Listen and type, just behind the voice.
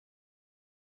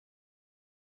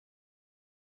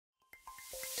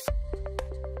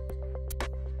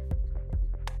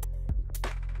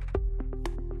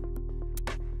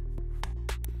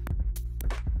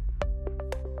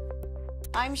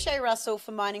I'm Shay Russell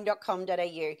for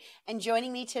mining.com.au, and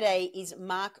joining me today is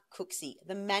Mark Cooksey,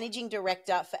 the Managing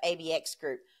Director for ABx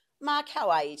Group. Mark,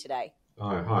 how are you today?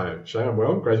 Hi, Shay. I'm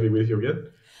well. Great to be with you again.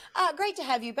 Great to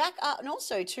have you back, and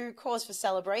also to cause for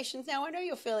celebrations. Now, I know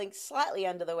you're feeling slightly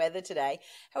under the weather today.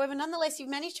 However, nonetheless, you've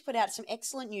managed to put out some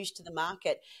excellent news to the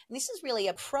market. And this is really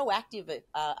a proactive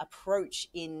approach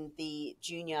in the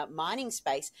junior mining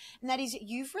space. And that is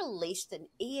you've released an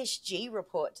ESG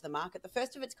report to the market, the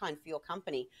first of its kind for your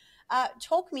company.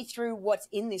 Talk me through what's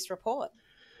in this report.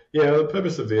 Yeah, the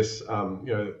purpose of this,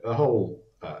 the whole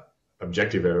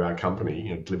objective of our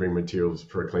company, delivering materials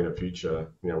for a cleaner future,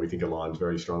 we think aligns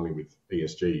very strongly with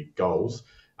ESG goals.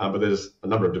 But there's a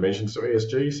number of dimensions to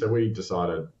ESG. So we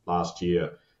decided last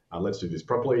year, let's do this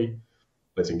properly.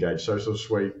 Let's engage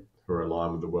SocialSuite, who are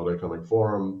aligned with the World Economic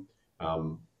Forum,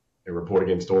 and report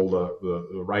against all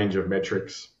the range of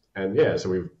metrics. And yeah,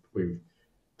 so we've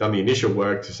done the initial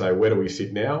work to say, where do we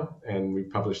sit now? And we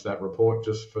published that report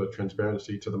just for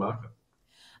transparency to the market.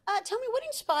 Tell me, what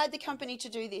inspired the company to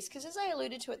do this? Because as I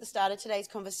alluded to at the start of today's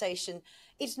conversation,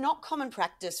 it's not common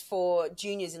practice for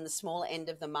juniors in the smaller end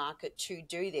of the market to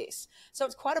do this. So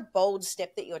it's quite a bold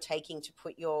step that you're taking to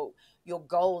put your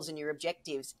goals and your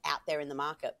objectives out there in the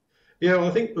market. Yeah, well,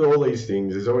 I think with all these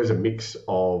things, there's always a mix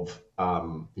of,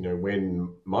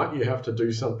 when might you have to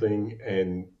do something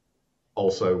and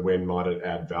also when might it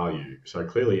add value. So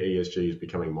clearly ESG is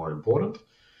becoming more important.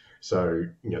 So,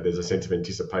 there's a sense of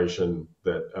anticipation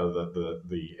that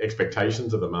the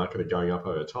expectations of the market are going up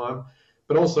over time.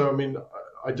 But also,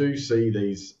 I do see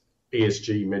these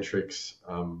ESG metrics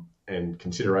and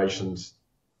considerations,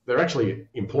 they're actually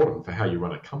important for how you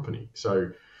run a company.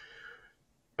 So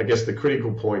I guess the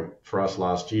critical point for us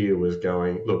last year was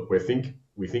going, look, we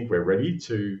think we're ready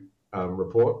to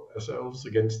report ourselves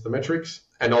against the metrics.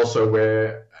 And also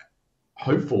we're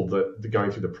hopeful that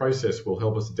going through the process will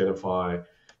help us identify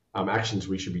actions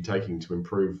we should be taking to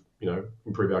improve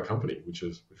our company, which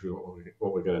is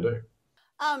what we're going to do.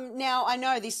 Now, I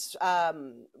know this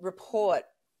report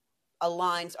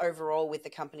aligns overall with the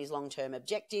company's long-term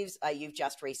objectives. You've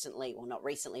just recently, well, not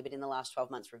recently, but in the last 12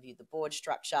 months, reviewed the board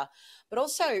structure. But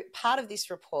also part of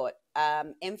this report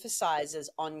emphasizes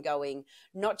ongoing,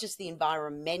 not just the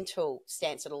environmental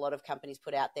stance that a lot of companies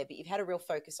put out there, but you've had a real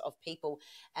focus of people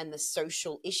and the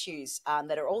social issues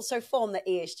that are also form the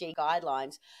ESG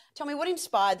guidelines. Tell me, what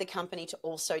inspired the company to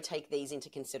also take these into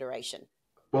consideration?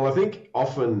 Well, I think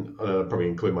often, probably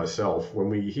include myself, when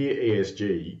we hear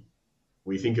ESG,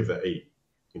 we think of the E,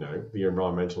 the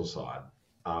environmental side.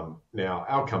 Now,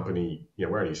 our company,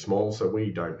 we're only small, so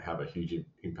we don't have a huge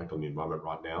impact on the environment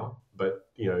right now. But,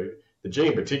 the G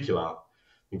in particular,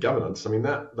 in governance,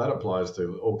 that applies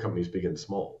to all companies big and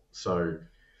small. So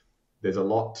there's a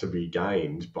lot to be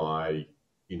gained by,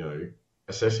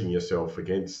 assessing yourself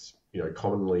against,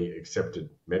 commonly accepted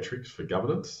metrics for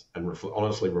governance and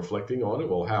honestly reflecting on it.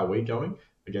 Well, how are we going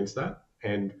against that?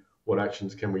 And what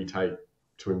actions can we take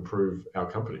to improve our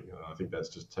company? I think that's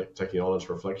just taking an honest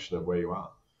reflection of where you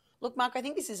are. Look, Mark, I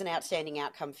think this is an outstanding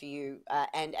outcome for you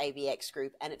and ABx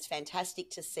Group, and it's fantastic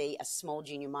to see a small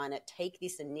junior miner take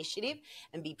this initiative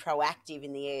and be proactive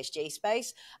in the ESG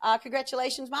space.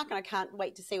 Congratulations, Mark, and I can't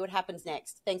wait to see what happens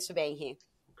next. Thanks for being here.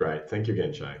 Great. Thank you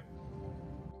again, Shay.